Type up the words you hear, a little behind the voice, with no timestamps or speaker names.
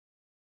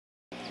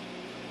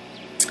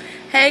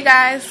Hey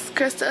guys,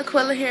 Krista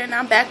Aquila here, and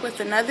I'm back with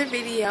another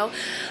video.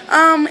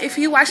 If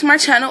you watch my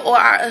channel or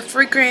are a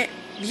frequent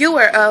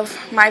viewer of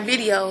my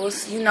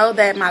videos, you know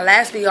that my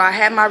last video I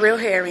had my real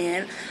hair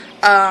in.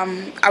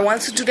 I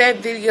wanted to do that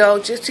video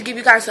just to give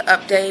you guys an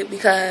update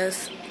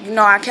because you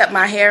know I kept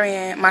my hair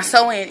in, my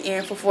sewing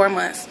in for 4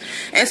 months,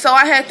 and so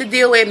I had to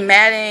deal with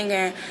matting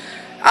and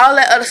all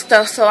that other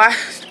stuff. So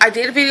I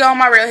did a video on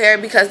my real hair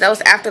because that was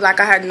after like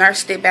I had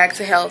nursed it back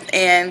to health,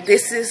 and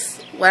this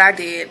is what I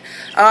did.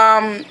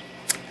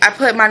 I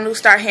put my new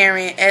start hair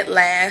in at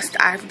last.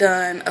 I've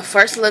done a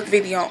first look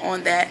video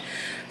on that,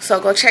 so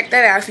go check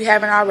that out if you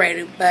haven't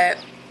already. But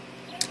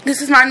this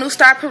is my new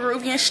start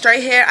Peruvian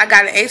straight hair. I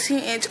got an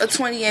 18-inch, a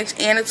 20-inch,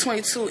 and a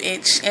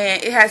 22-inch,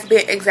 and it has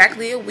been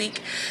exactly a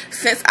week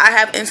since I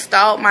have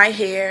installed my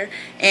hair,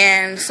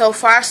 and so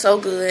far so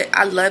good.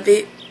 I love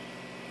it.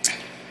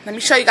 Let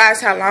me show you guys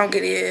how long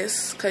it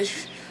is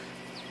because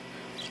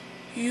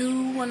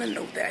you want to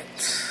know that.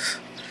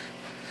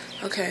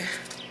 Okay.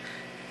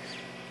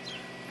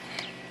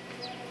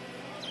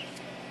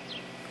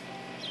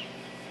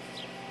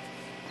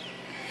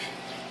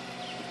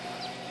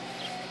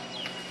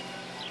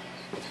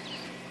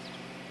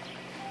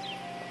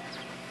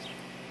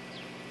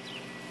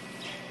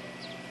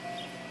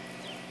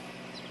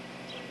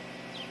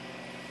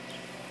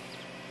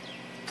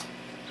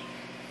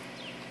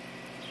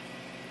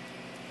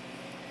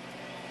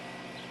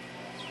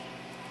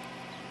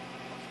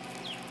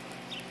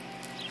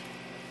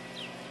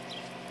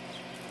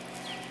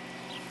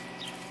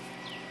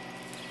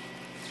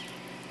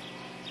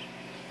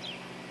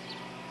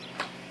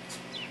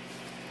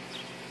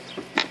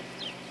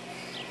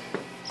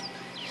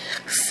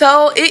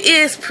 So it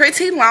is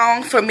pretty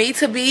long for me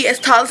to be as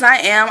tall as I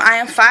am. I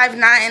am 5'9"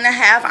 and a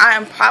half. I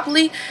am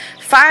probably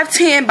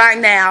 5'10" by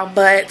now,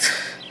 but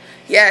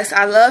yes,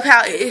 I love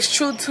how it is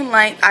true to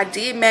length. I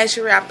did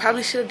measure it. I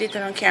probably should have did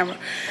that on camera,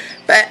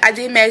 but I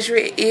did measure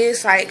it. It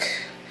is like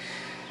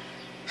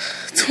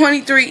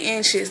 23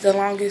 inches, the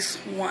longest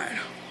one.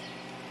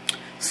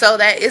 So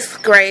that is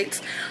great.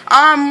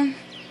 I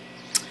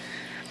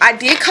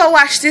did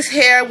co-wash this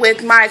hair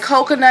with my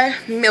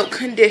coconut milk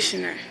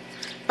conditioner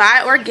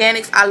by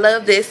Organics. I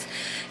love this.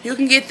 You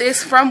can get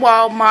this from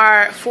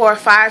Walmart for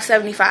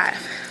 $5.75.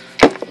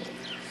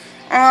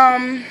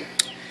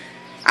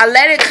 I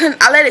let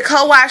it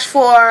co-wash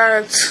for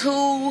I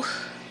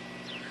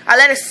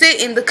let it sit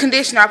in the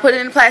conditioner. I put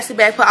it in a plastic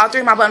bag, put all 3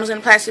 of my bundles in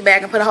a plastic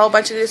bag, and put a whole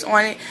bunch of this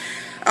on it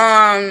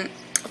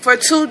for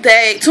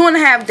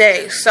 2.5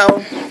 days.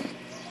 So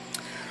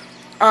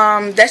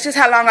that's just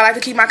how long I like to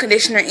keep my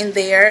conditioner in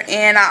there.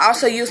 And I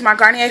also use my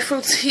Garnier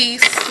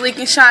Fructis Sleek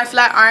and Shine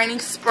Flat Ironing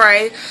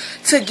Spray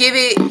to give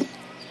it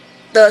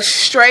the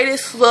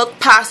straightest look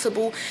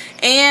possible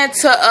and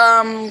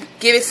to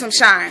give it some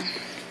shine.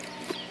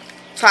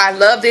 So I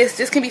love this.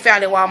 This can be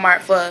found at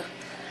Walmart for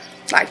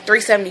like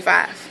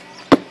 $3.75.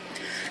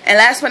 And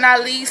last but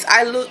not least,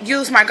 I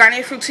use my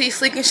Garnier Fructis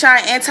Sleek and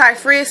Shine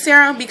Anti-Frizz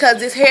Serum because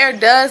this hair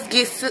does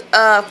get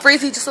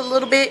frizzy just a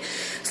little bit.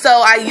 So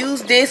I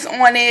use this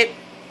on it.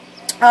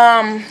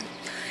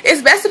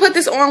 It's best to put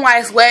this on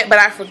while it's wet, but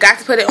I forgot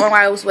to put it on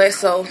while it was wet,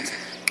 so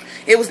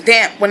it was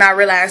damp when I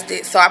realized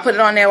it. So I put it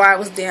on there while it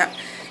was damp,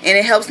 and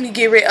it helps me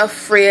get rid of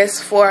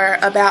frizz for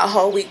about a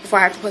whole week before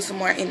I have to put some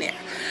more in there.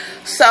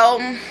 So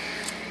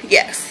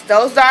yes,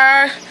 those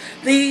are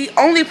the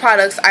only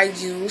products I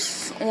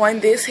use on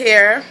this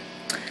hair,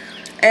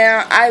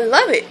 and I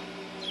love it.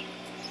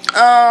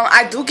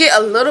 I do get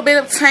a little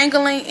bit of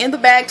tangling in the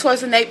back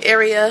towards the nape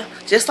area,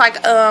 just like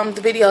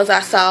the videos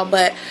I saw,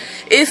 but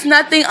it's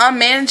nothing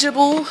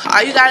unmanageable.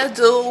 All you gotta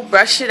do,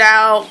 brush it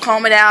out,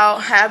 comb it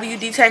out, however you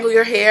detangle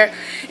your hair,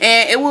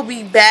 and it will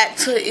be back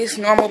to its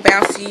normal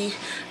bouncy,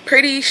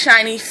 pretty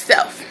shiny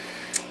self.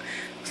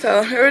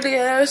 So here it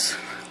is.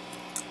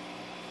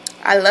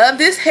 I love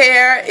this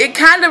hair. It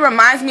kind of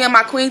reminds me of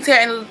my Queen's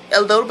hair in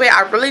a little bit.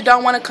 I really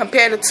don't want to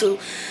compare the two,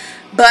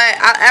 but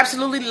I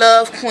absolutely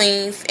love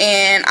Queen's,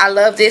 and I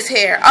love this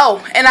hair.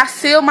 Oh, and I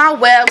seal my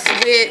webs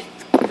with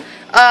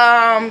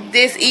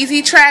this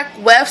Easy Track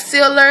web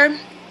sealer.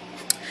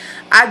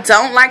 I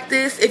don't like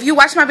this. If you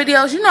watch my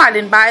videos, you know I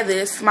didn't buy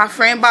this. My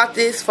friend bought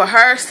this for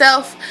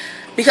herself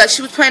because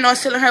she was planning on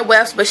sealing her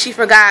webs, but she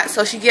forgot,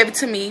 so she gave it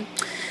to me.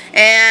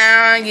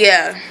 And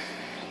yeah,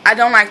 I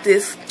don't like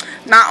this.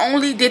 Not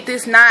only did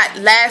this not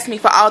last me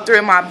for all 3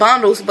 of my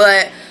bundles,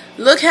 but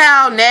look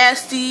how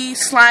nasty,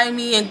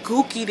 slimy, and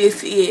gooky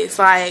this is.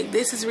 Like,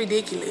 this is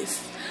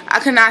ridiculous. I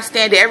could not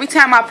stand it. Every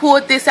time I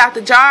pulled this out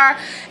the jar,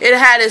 it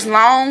had this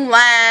long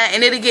line,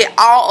 and it'd get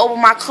all over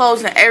my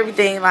clothes and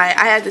everything. Like,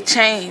 I had to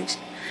change.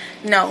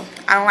 No,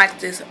 I don't like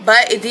this.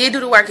 But it did do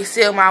the work. It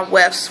sealed my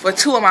webs for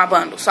 2 of my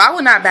bundles. So I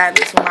would not buy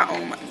this with my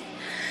own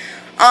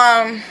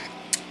money.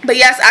 But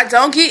yes, I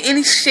don't get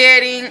any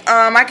shedding.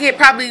 I get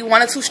probably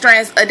 1 or 2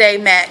 strands a day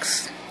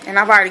max. And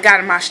I've already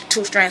gotten my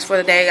 2 strands for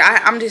the day.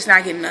 I'm just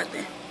not getting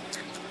nothing.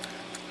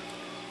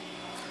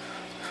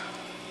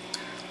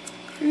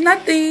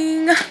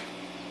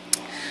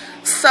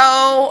 So,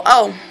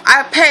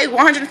 I paid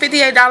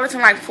 $158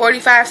 and like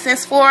 45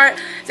 cents for it.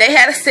 They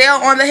had a sale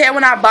on the hair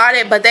when I bought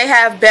it, but they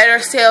have better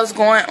sales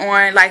going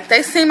on. Like,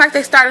 they seem like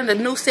they started a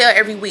new sale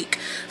every week.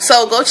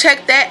 So, go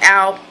check that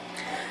out.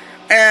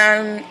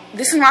 And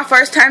this is my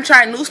first time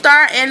trying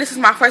NuStar, and this is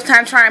my first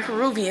time trying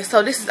Peruvian.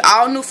 So, this is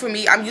all new for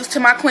me. I'm used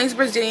to my Queens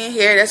Brazilian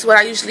hair. That's what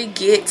I usually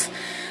get.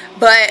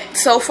 But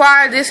so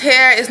far, this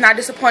hair is not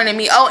disappointing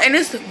me. Oh, and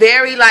it's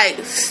very,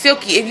 like,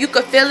 silky. If you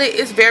could feel it,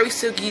 it's very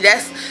silky.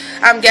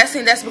 I'm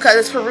guessing that's because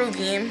it's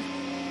Peruvian.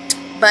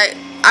 But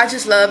I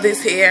just love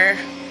this hair.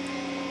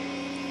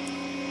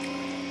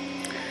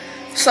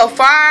 So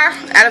far,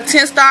 out of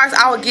 10 stars,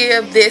 I would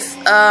give this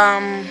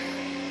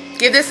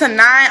a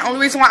 9. Only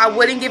reason why I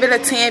wouldn't give it a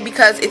 10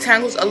 because it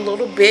tangles a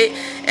little bit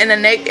in the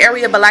neck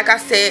area. But like I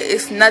said,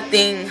 it's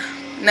nothing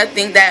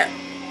that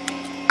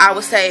I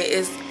would say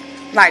is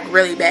like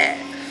really bad.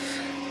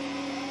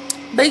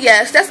 But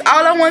yes, that's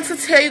all I want to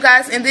tell you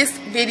guys in this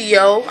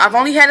video. I've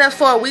only had it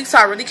for a week, so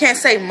I really can't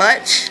say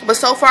much, but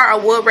so far I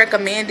would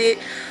recommend it.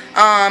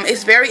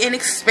 It's very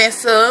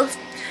inexpensive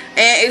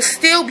and it's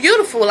still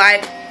beautiful,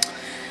 like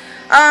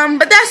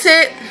but that's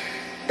it.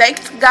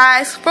 Thanks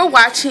guys for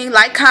watching.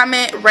 Like,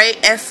 comment, rate,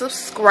 and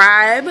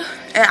subscribe,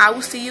 and I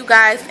will see you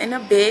guys in a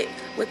bit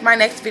with my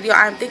next video.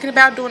 I'm thinking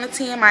about doing a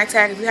TMI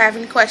tag. If you have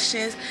any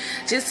questions,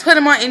 just put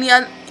them on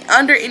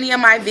under any of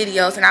my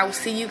videos, and I will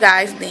see you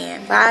guys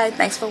then. Bye.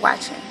 Thanks for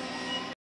watching.